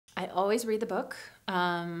I always read the book.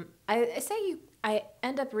 I say I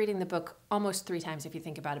end up reading the book almost 3 times if you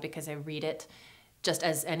think about it, because I read it just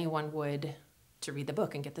as anyone would to read the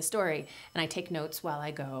book and get the story. And I take notes while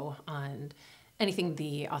I go on anything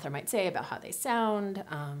the author might say about how they sound,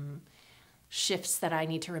 shifts that I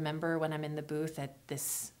need to remember when I'm in the booth, that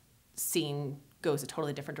this scene goes a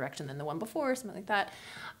totally different direction than the one before, something like that.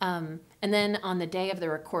 And then on the day of the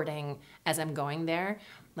recording, as I'm going there,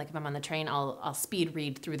 like if I'm on the train, I'll speed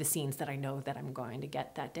read through the scenes that I know that I'm going to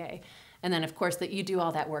get that day. And then of course that you do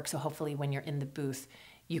all that work, so hopefully when you're in the booth,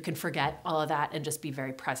 you can forget all of that and just be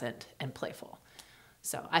very present and playful.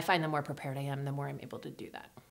 So I find the more prepared I am, the more I'm able to do that.